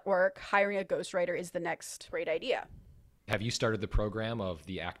have that network, hiring a ghostwriter is the next great idea. Have you started the program of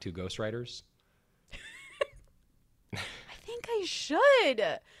the Act 2 ghostwriters? I think I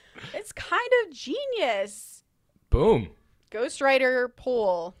should. It's kind of genius. Boom. Ghostwriter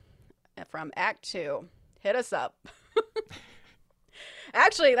pool from Act 2. Hit us up.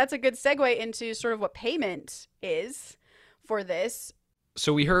 Actually, that's a good segue into sort of what payment is for this.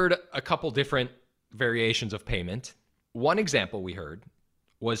 So we heard a couple different variations of payment. One example we heard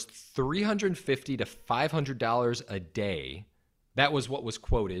was $350 to $500 a day. That was what was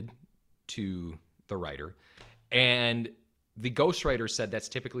quoted to the writer. And the ghostwriter said that's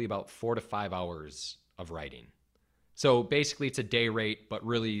typically about 4 to 5 hours of writing. So basically it's a day rate, but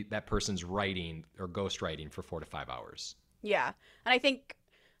really that person's writing or ghostwriting for 4 to 5 hours. Yeah. And I think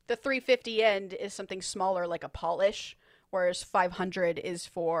the 350 end is something smaller, like a polish, whereas 500 is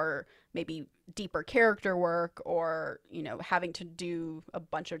for maybe deeper character work or, you know, having to do a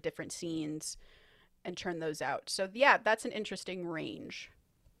bunch of different scenes and turn those out. So yeah, that's an interesting range.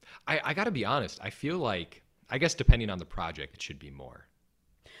 I got to be honest. I feel like, I guess depending on the project, it should be more.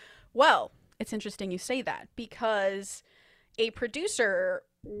 Well, it's interesting you say that because a producer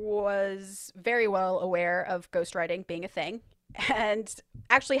was very well aware of ghostwriting being a thing and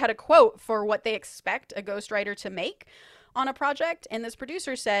actually had a quote for what they expect a ghostwriter to make on a project. And this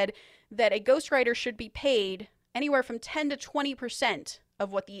producer said that a ghostwriter should be paid anywhere from 10 to 20%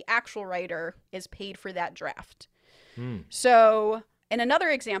 of what the actual writer is paid for that draft. So, in another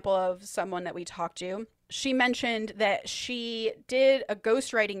example of someone that we talked to, she mentioned that she did a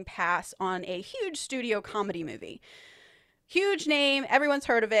ghostwriting pass on a huge studio comedy movie. Huge name, everyone's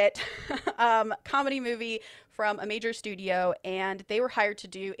heard of it. Comedy movie from a major studio, and they were hired to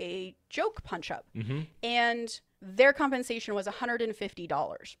do a joke punch-up. And their compensation was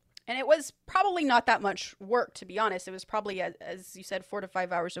 $150. And it was probably not that much work, to be honest. It was probably, as you said, 4 to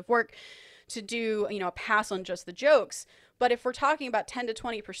 5 hours of work to do, a pass on just the jokes. But if we're talking about 10 to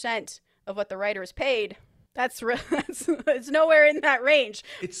 20% of what the writer is paid, it's nowhere in that range.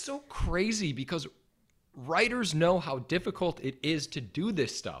 It's so crazy because writers know how difficult it is to do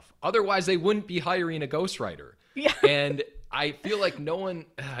this stuff. Otherwise, they wouldn't be hiring a ghostwriter. Yeah. And I feel like no one,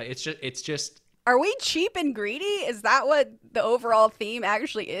 it's just. Are we cheap and greedy? Is that what the overall theme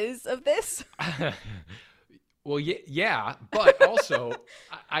actually is of this? Well, yeah, but also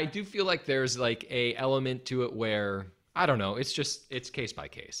I do feel like there's like a element to it where, I don't know, it's case by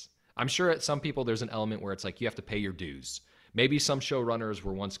case. I'm sure at some people there's an element where it's like you have to pay your dues. Maybe some showrunners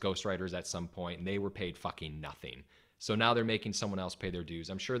were once ghostwriters at some point and they were paid fucking nothing. So now they're making someone else pay their dues.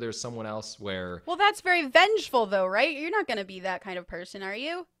 I'm sure there's someone else where... Well, that's very vengeful though, right? You're not going to be that kind of person, are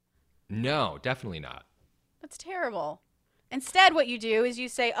you? No, definitely not. That's terrible. Instead, what you do is you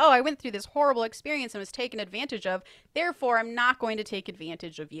say, oh, I went through this horrible experience and was taken advantage of. Therefore, I'm not going to take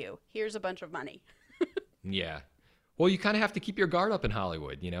advantage of you. Here's a bunch of money. Yeah. Well, you kind of have to keep your guard up in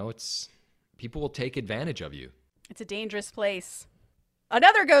Hollywood. It's people will take advantage of you. It's a dangerous place.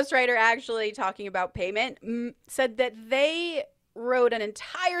 Another ghostwriter actually talking about payment said that they wrote an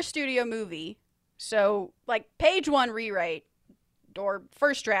entire studio movie. So like page 1 rewrite or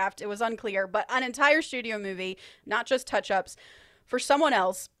first draft, it was unclear, but an entire studio movie, not just touch-ups, for someone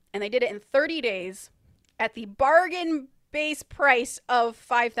else. And they did it in 30 days at the bargain base price of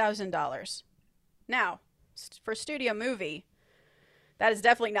 $5,000. Now, for a studio movie, that is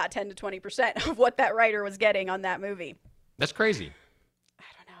definitely not 10 to 20% of what that writer was getting on that movie. That's crazy.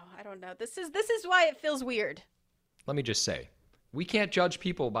 I don't know. This is why it feels weird. Let me just say, we can't judge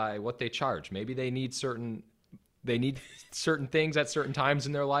people by what they charge. Maybe they need certain things at certain times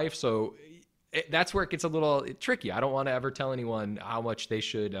in their life. So that's where it gets a little tricky. I don't want to ever tell anyone how much they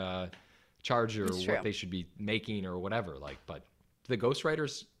should charge or what they should be making or whatever. But do the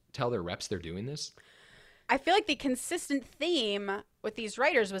ghostwriters tell their reps they're doing this? I feel like the consistent theme with these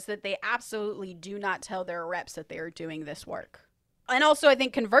writers was that they absolutely do not tell their reps that they are doing this work. And also, I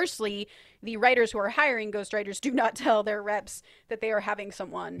think conversely, the writers who are hiring ghostwriters do not tell their reps that they are having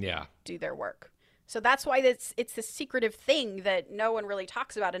someone do their work. So that's why it's this secretive thing that no one really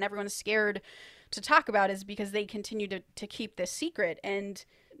talks about and everyone's scared to talk about, is because they continue to keep this secret. And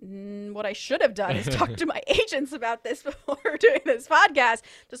what I should have done is talk to my agents about this before doing this podcast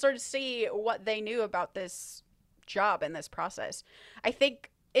to sort of see what they knew about this job and this process. I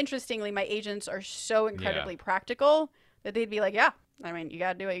think, interestingly, my agents are so incredibly practical that they'd be like, yeah, I mean, you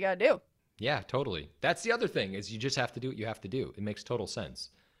got to do what you got to do. Yeah, totally. That's the other thing, is you just have to do what you have to do. It makes total sense.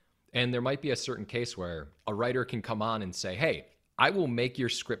 And there might be a certain case where a writer can come on and say, hey, I will make your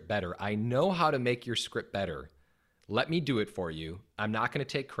script better. I know how to make your script better. Let me do it for you. I'm not going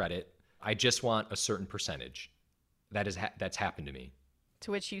to take credit. I just want a certain percentage. That's happened to me.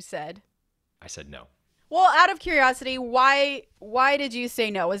 To which you said? I said no. Well, out of curiosity, why did you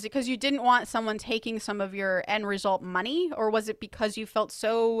say no? Was it because you didn't want someone taking some of your end result money? Or was it because you felt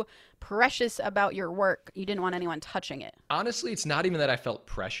so precious about your work, you didn't want anyone touching it? Honestly, it's not even that I felt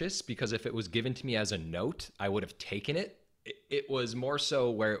precious, because if it was given to me as a note, I would have taken it. It was more so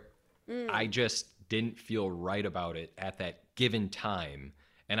where I just didn't feel right about it at that given time.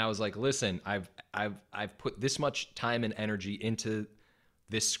 And I was like, listen, I've put this much time and energy into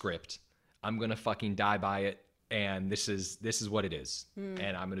this script. I'm going to fucking die by it. And this is what it is.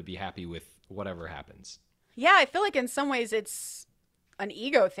 And I'm going to be happy with whatever happens. Yeah, I feel like in some ways it's an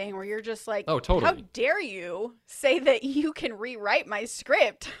ego thing where you're just like, oh, totally. How dare you say that you can rewrite my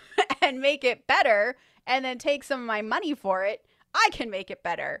script and make it better and then take some of my money for it? I can make it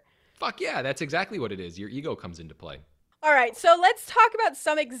better. Fuck yeah, that's exactly what it is. Your ego comes into play. All right, so let's talk about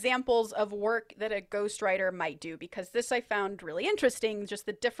some examples of work that a ghostwriter might do, because this I found really interesting, just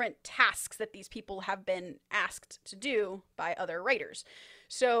the different tasks that these people have been asked to do by other writers.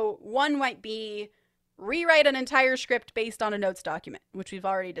 So one might be rewrite an entire script based on a notes document, which we've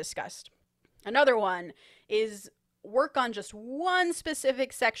already discussed. Another one is work on just one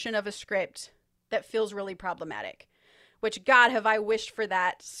specific section of a script that feels really problematic. Which, God, have I wished for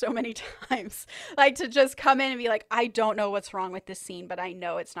that so many times. Like, to just come in and be like, I don't know what's wrong with this scene, but I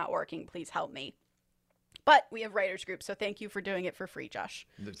know it's not working. Please help me. But we have writers groups, so thank you for doing it for free, Josh.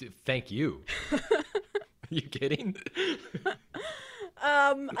 Thank you. Are you kidding?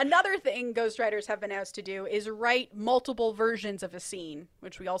 Another thing ghostwriters have been asked to do is write multiple versions of a scene,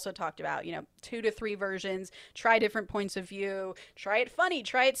 which we also talked about, 2 to 3 versions, try different points of view, try it funny,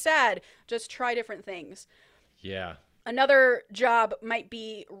 try it sad, just try different things. Yeah. Another job might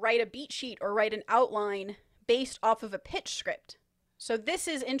be write a beat sheet or write an outline based off of a pitch script. So this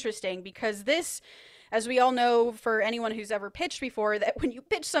is interesting because this, as we all know, for anyone who's ever pitched before, that when you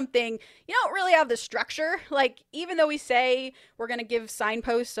pitch something, you don't really have the structure. Like, even though we say we're going to give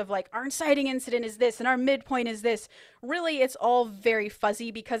signposts of like, our inciting incident is this and our midpoint is this, really it's all very fuzzy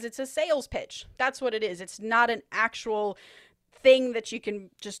because it's a sales pitch. That's what it is. It's not an actual thing that you can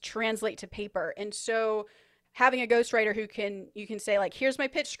just translate to paper. And so having a ghostwriter who you can say like, here's my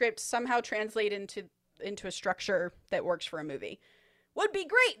pitch script, somehow translate into a structure that works for a movie would be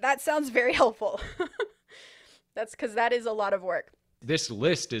great. That sounds very helpful. That's because that is a lot of work. This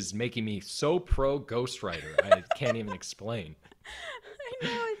list is making me so pro ghostwriter. I can't even explain. I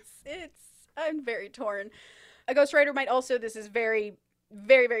know I'm very torn. A ghostwriter might also, this is very,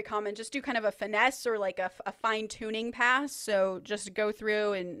 very, very common, just do kind of a finesse or like a fine tuning pass. So just go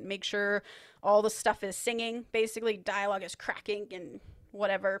through and make sure all the stuff is singing. Basically, dialogue is cracking and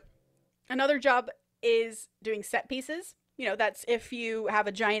whatever. Another job is doing set pieces. That's if you have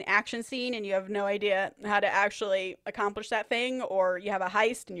a giant action scene and you have no idea how to actually accomplish that thing, or you have a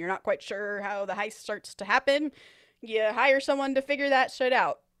heist and you're not quite sure how the heist starts to happen, you hire someone to figure that shit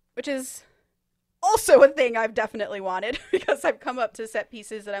out, which is also a thing I've definitely wanted because I've come up to set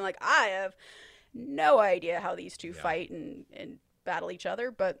pieces that I'm like, I have no idea how these two fight and battle each other,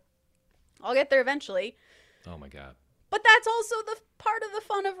 but I'll get there eventually. Oh my God. But that's also the part of the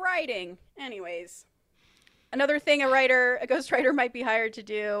fun of writing. Anyways. Another thing a ghostwriter might be hired to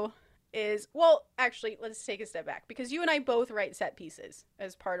do is, well, actually, let's take a step back because you and I both write set pieces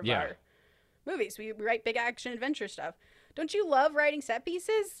as part of our movies. We write big action adventure stuff. Don't you love writing set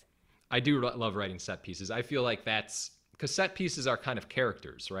pieces? I do love writing set pieces. I feel like that's because set pieces are kind of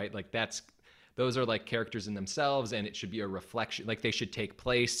characters, right? Like those are like characters in themselves, and it should be a reflection. Like they should take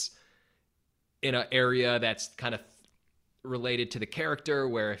place in an area that's kind of related to the character,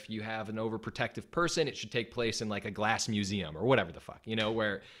 where if you have an overprotective person, it should take place in like a glass museum or whatever the fuck,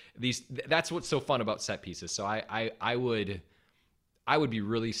 where that's what's so fun about set pieces. So I would be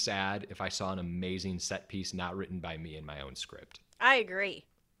really sad if I saw an amazing set piece not written by me in my own script. I agree.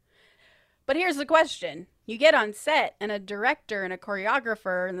 But here's the question. You get on set and a director and a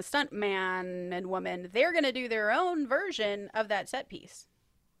choreographer and the stunt man and woman, they're going to do their own version of that set piece.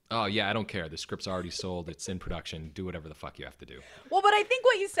 Oh, yeah, I don't care. The script's already sold. It's in production. Do whatever the fuck you have to do. Well, but I think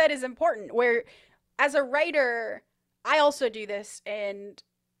what you said is important, where as a writer, I also do this and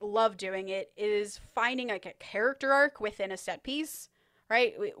love doing it, is finding like a character arc within a set piece,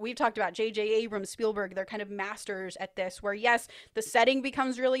 right? We've talked about J.J. Abrams, Spielberg. They're kind of masters at this, where yes, the setting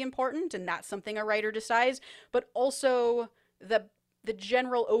becomes really important, and that's something a writer decides, but also the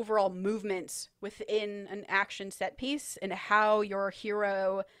general overall movements within an action set piece and how your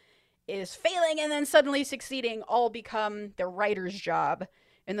hero is failing and then suddenly succeeding all become the writer's job.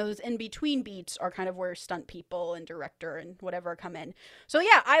 And those in-between beats are kind of where stunt people and director and whatever come in. So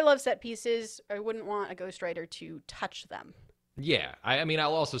yeah, I love set pieces. I wouldn't want a ghostwriter to touch them. Yeah. I mean,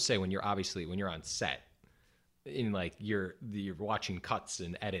 I'll also say when you're on set, in like you're watching cuts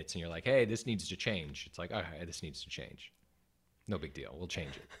and edits and you're like, hey, this needs to change. It's like, okay, this needs to change. No big deal. We'll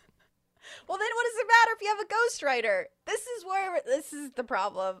change it. Well, then what does it matter if you have a ghostwriter? This is the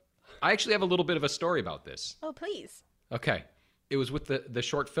problem. I actually have a little bit of a story about this. Oh, please. Okay. It was with the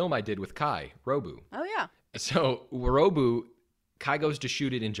short film I did with Kai, Robu. Oh, yeah. So Robu, Kai goes to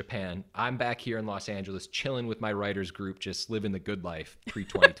shoot it in Japan. I'm back here in Los Angeles chilling with my writers group, just living the good life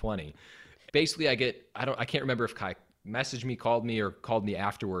pre-2020. Basically, I can't remember if Kai messaged me, called me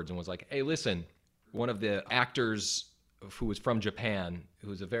afterwards and was like, hey, listen, one of the actors who was from Japan,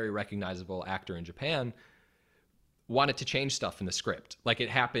 who's a very recognizable actor in Japan, wanted to change stuff in the script. Like it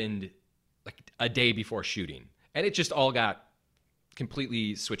happened like a day before shooting. And it just all got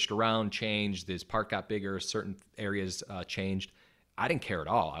completely switched around, changed. This part got bigger, certain areas changed. I didn't care at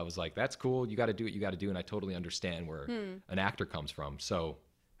all. I was like, that's cool. You got to do what you got to do. And I totally understand where an actor comes from. So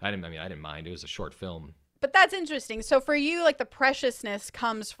I didn't mind. It was a short film. But that's interesting. So for you, like the preciousness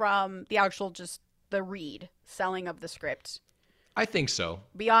comes from the actual just the selling of the script. I think so.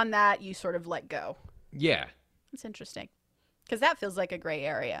 Beyond that, you sort of let go. Yeah. That's interesting. Because that feels like a gray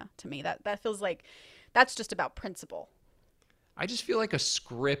area to me. That feels like that's just about principle. I just feel like a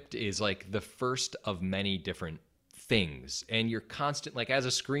script is like the first of many different things, and you're constant, like as a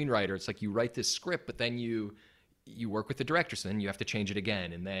screenwriter, it's like you write this script, but then you work with the director, so then you have to change it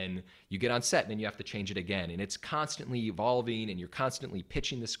again, and then you get on set and then you have to change it again, and it's constantly evolving, and you're constantly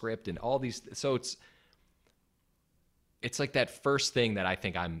pitching the script and all these, so it's like that first thing that I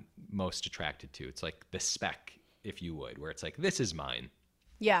think I'm most attracted to. It's like the spec, if you would, where it's like, this is mine.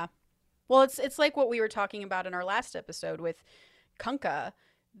 Yeah. Well, it's like what we were talking about in our last episode with Kunkka,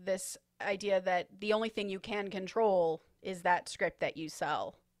 this idea that the only thing you can control is that script that you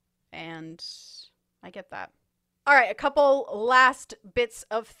sell. And I get that. All right, a couple last bits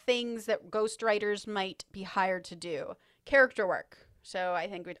of things that ghostwriters might be hired to do. Character work. So I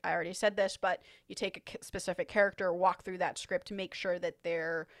think I already said this, but you take a specific character, walk through that script to make sure that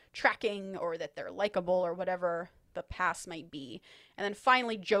they're tracking or that they're likable or whatever the pass might be. And then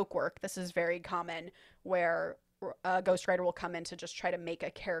finally, joke work. This is very common, where a ghostwriter will come in to just try to make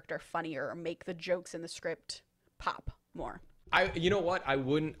a character funnier or make the jokes in the script pop more. You know what? I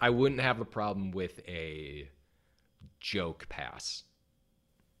wouldn't have a problem with a joke pass.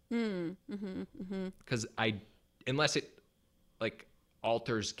 Because unless it like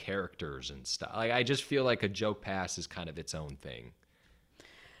alters characters and stuff. Like, I just feel like a joke pass is kind of its own thing.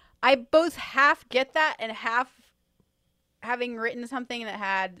 I both half get that and half, having written something that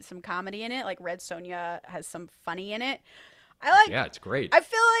had some comedy in it, like Red Sonja has some funny in it. Yeah, it's great. I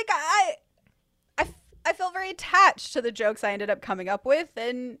feel like I feel very attached to the jokes I ended up coming up with,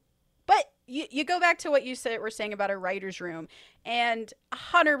 but you go back to what you were saying about a writer's room, and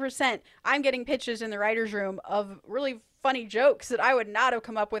 100% I'm getting pitches in the writer's room of really funny jokes that I would not have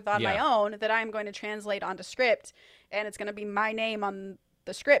come up with on my own, that I'm going to translate onto script, and it's going to be my name on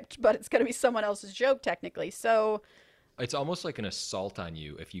the script, but it's going to be someone else's joke technically. So it's almost like an assault on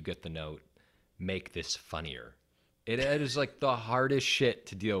you if you get the note, make this funnier. It is like the hardest shit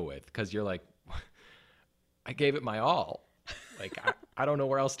to deal with, because you're like, I gave it my all. Like, I don't know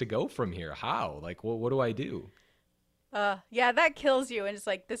where else to go from here. How? Like, what do I do? Yeah, that kills you. And it's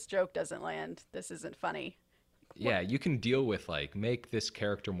like, this joke doesn't land. This isn't funny. Yeah, you can deal with, like, make this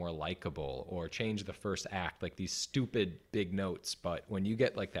character more likable or change the first act, like these stupid big notes. But when you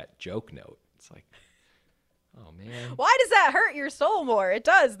get, like, that joke note, it's like, oh, man. Why does that hurt your soul more? It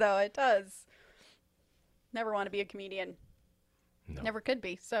does, though. It does. Never want to be a comedian. No. Never could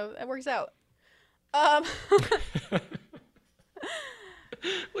be. So it works out.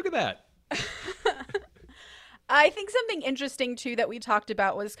 Look at that. I think something interesting, too, that we talked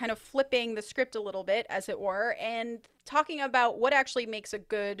about was kind of flipping the script a little bit, as it were, and talking about what actually makes a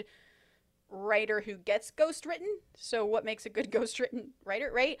good writer who gets ghost written. So what makes a good ghost written writer,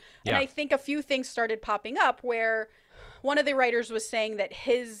 right? Yeah. And I think a few things started popping up where one of the writers was saying that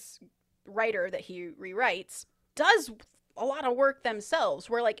his writer that he rewrites does a lot of work themselves,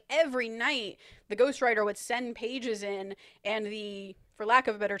 where like every night the ghostwriter would send pages in, and the, for lack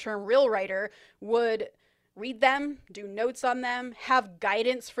of a better term, real writer would read them, do notes on them, have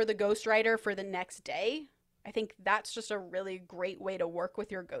guidance for the ghostwriter for the next day. I think that's just a really great way to work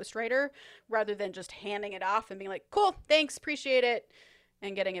with your ghostwriter, rather than just handing it off and being like, cool, thanks, appreciate it,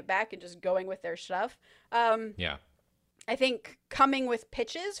 and getting it back and just going with their stuff. Yeah. I think coming with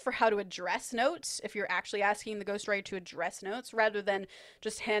pitches for how to address notes, if you're actually asking the ghostwriter to address notes rather than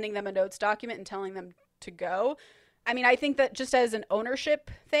just handing them a notes document and telling them to go. I mean, I think that just as an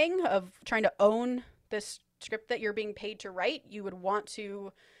ownership thing of trying to own this script that you're being paid to write, you would want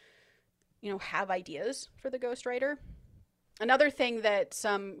to, have ideas for the ghostwriter. Another thing that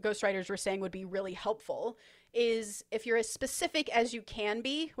some ghostwriters were saying would be really helpful is if you're as specific as you can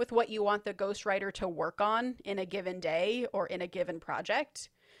be with what you want the ghostwriter to work on in a given day or in a given project.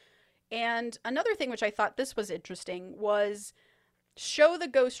 And another thing which I thought this was interesting was show the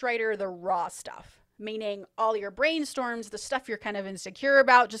ghostwriter the raw stuff, meaning all your brainstorms, the stuff you're kind of insecure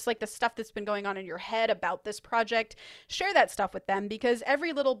about, just like the stuff that's been going on in your head about this project. Share that stuff with them, because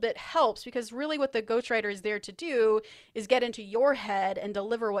every little bit helps, because really what the ghostwriter is there to do is get into your head and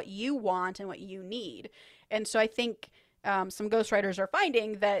deliver what you want and what you need. And so I think some ghostwriters are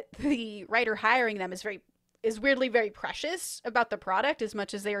finding that the writer hiring them is weirdly very precious about the product, as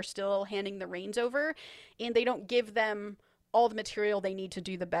much as they are still handing the reins over, and they don't give them all the material they need to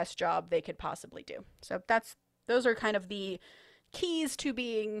do the best job they could possibly do. So those are kind of the keys to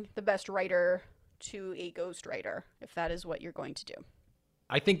being the best writer to a ghostwriter, if that is what you're going to do.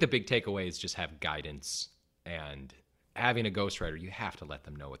 I think the big takeaway is just have guidance, and having a ghostwriter, you have to let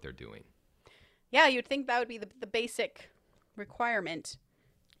them know what they're doing. Yeah, you'd think that would be the basic requirement.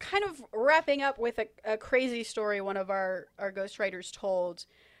 Kind of wrapping up with a crazy story one of our ghostwriters told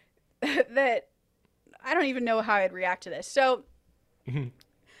that I don't even know how I'd react to this. So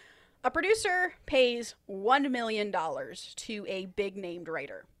A producer pays $1 million to a big named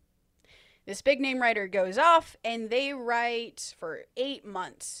writer. This big name writer goes off and they write for 8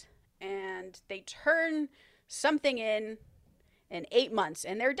 months and they turn something in 8 months,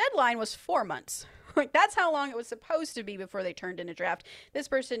 and their deadline was 4 months. Like, that's how long it was supposed to be before they turned in a draft. This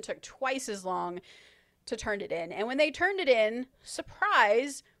person took twice as long to turn it in. And when they turned it in,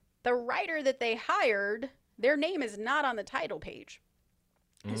 surprise, the writer that they hired, their name is not on the title page.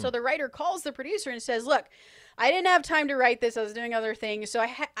 And so the writer calls the producer and says, look, I didn't have time to write this. I was doing other things. So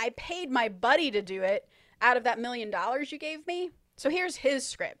I paid my buddy to do it out of that $1 million you gave me. So here's his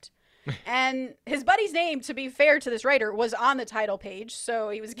script. And his buddy's name, to be fair to this writer, was on the title page. So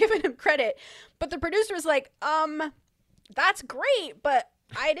he was giving him credit. But the producer was like, that's great, but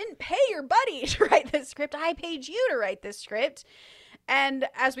I didn't pay your buddy to write this script. I paid you to write this script. And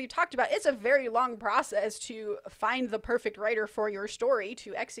as we talked about, it's a very long process to find the perfect writer for your story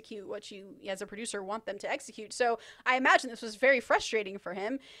to execute what you, as a producer, want them to execute. So I imagine this was very frustrating for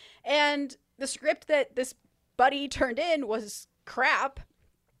him. And the script that this buddy turned in was crap.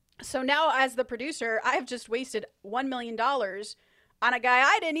 So now, as the producer, I've just wasted $1 million on a guy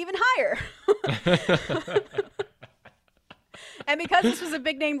I didn't even hire. And because this was a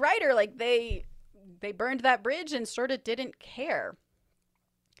big name writer, like they burned that bridge and sort of didn't care.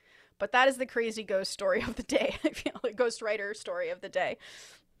 But that is the crazy ghost story of the day. I feel like ghost writer story of the day.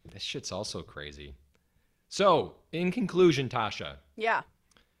 This shit's also crazy. So, in conclusion, Tasha. Yeah.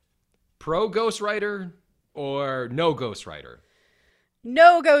 Pro ghostwriter or no ghostwriter?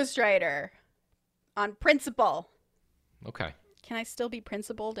 No ghostwriter. On principle. Okay. Can I still be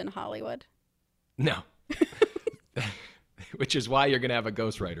principled in Hollywood? No. Which is why you're going to have a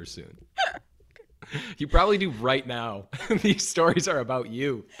ghostwriter soon. You probably do right now. These stories are about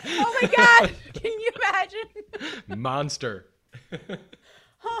you. Oh my God. Can you imagine? Monster.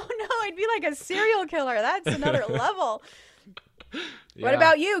 Oh no, I'd be like a serial killer. That's another level. Yeah. What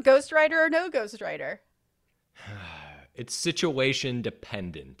about you? Ghostwriter or no ghostwriter? It's situation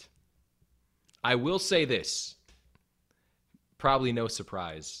dependent. I will say this. Probably no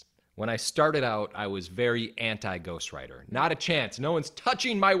surprise. When I started out, I was very anti-ghostwriter. Not a chance. No one's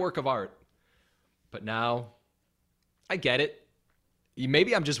touching my work of art. But now, I get it.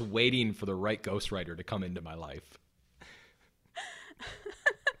 Maybe I'm just waiting for the right ghostwriter to come into my life.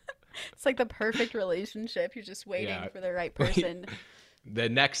 It's like the perfect relationship. You're just waiting for the right person. The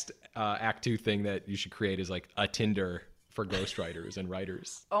next Act 2 thing that you should create is like a Tinder for ghostwriters and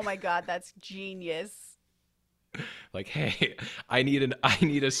writers. Oh my God, that's genius. Like, hey, I need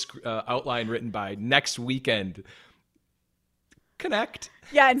a outline written by next weekend. Connect.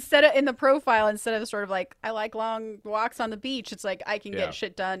 Yeah, in the profile, instead of sort of like, I like long walks on the beach, it's like, I can get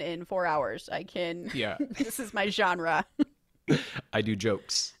shit done in 4 hours. I can. Yeah. This is my genre. I do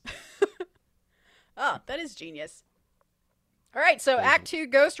jokes. Oh, that is genius. All right, so Act 2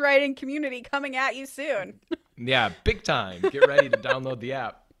 ghostwriting community coming at you soon. Yeah, big time. Get ready to download the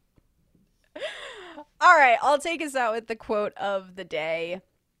app. All right, I'll take us out with the quote of the day.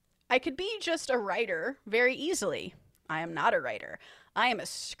 I could be just a writer very easily. I am not a writer. I am a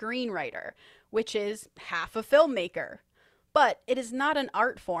screenwriter, which is half a filmmaker. But it is not an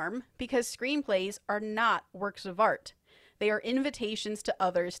art form because screenplays are not works of art. They are invitations to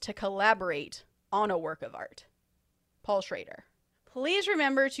others to collaborate on a work of art. Paul Schrader. Please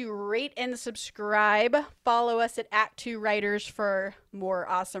remember to rate and subscribe. Follow us at Act 2 Writers for more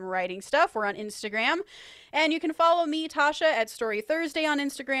awesome writing stuff. We're on Instagram. And you can follow me, Tasha, at Story Thursday on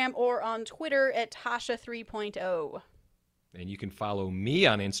Instagram or on Twitter at Tasha 3.0. And you can follow me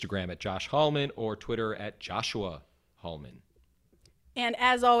on Instagram at Josh Hallman or Twitter at Joshua Hallman. And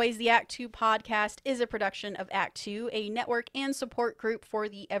as always, the Act 2 podcast is a production of Act 2, a network and support group for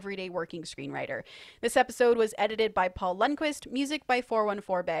the everyday working screenwriter. This episode was edited by Paul Lundquist, music by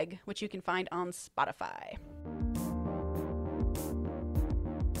 414 Beg, which you can find on Spotify.